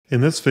In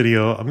this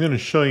video, I'm going to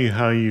show you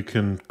how you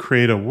can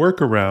create a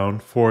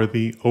workaround for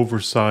the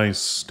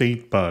oversized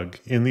state bug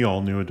in the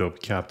all-new Adobe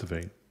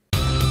Captivate.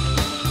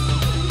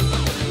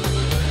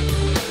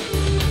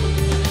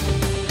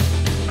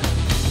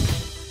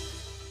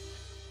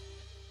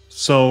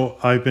 So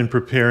I've been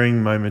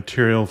preparing my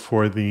material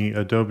for the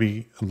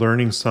Adobe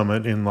Learning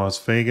Summit in Las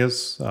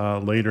Vegas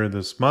later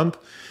this month.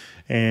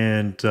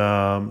 And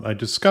I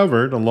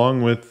discovered,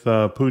 along with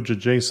Pooja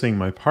Jaising,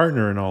 my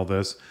partner in all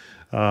this,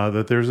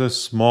 that there's a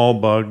small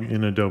bug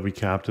in Adobe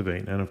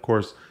Captivate. And of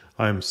course,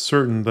 I'm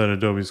certain that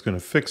Adobe is going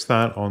to fix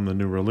that on the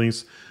new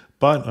release,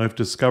 but I've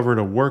discovered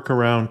a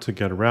workaround to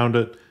get around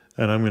it,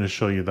 and I'm going to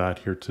show you that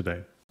here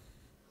today.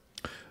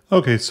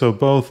 Okay, so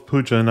both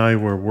Pooja and I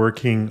were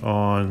working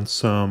on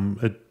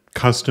some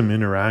custom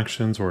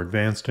interactions or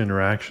advanced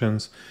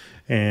interactions,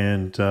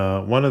 and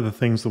one of the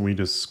things that we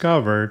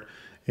discovered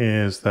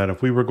is that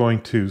if we were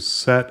going to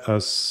set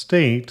a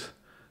state,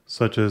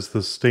 such as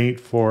the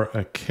state for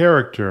a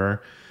character,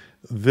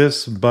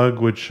 this bug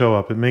would show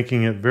up, and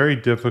making it very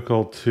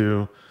difficult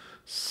to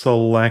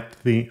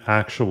select the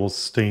actual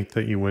state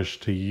that you wish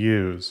to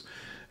use.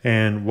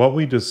 And what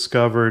we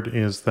discovered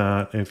is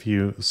that if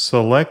you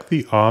select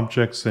the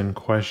objects in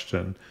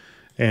question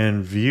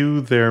and view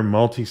their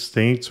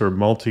multi-states or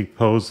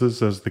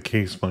multi-poses, as the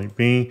case might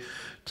be,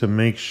 to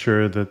make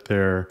sure that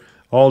they're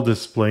all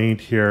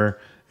displayed here,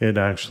 it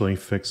actually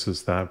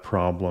fixes that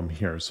problem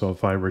here. So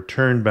if I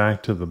return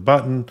back to the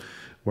button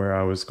where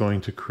I was going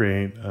to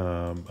create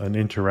an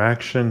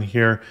interaction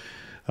here,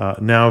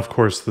 now of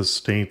course the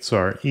states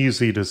are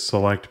easy to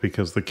select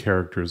because the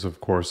characters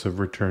of course have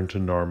returned to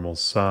normal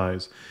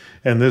size.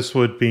 And this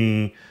would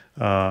be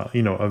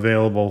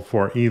available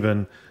for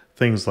even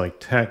things like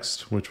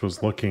text, which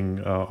was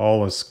looking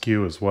all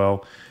askew as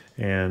well,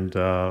 and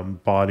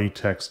body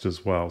text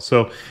as well.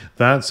 So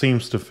that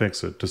seems to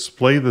fix it.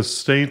 Display the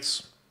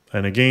states.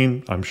 And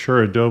again, I'm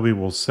sure Adobe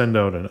will send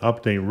out an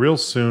update real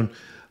soon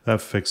that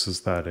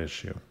fixes that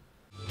issue.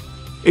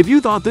 If you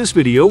thought this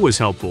video was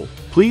helpful,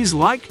 please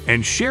like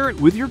and share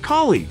it with your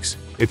colleagues.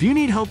 If you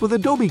need help with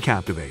Adobe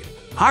Captivate,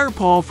 hire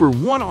Paul for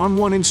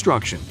one-on-one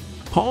instruction.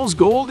 Paul's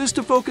goal is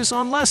to focus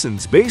on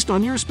lessons based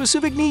on your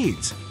specific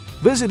needs.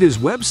 Visit his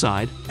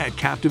website at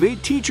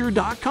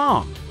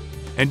captivateteacher.com.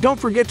 And don't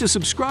forget to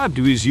subscribe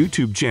to his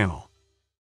YouTube channel.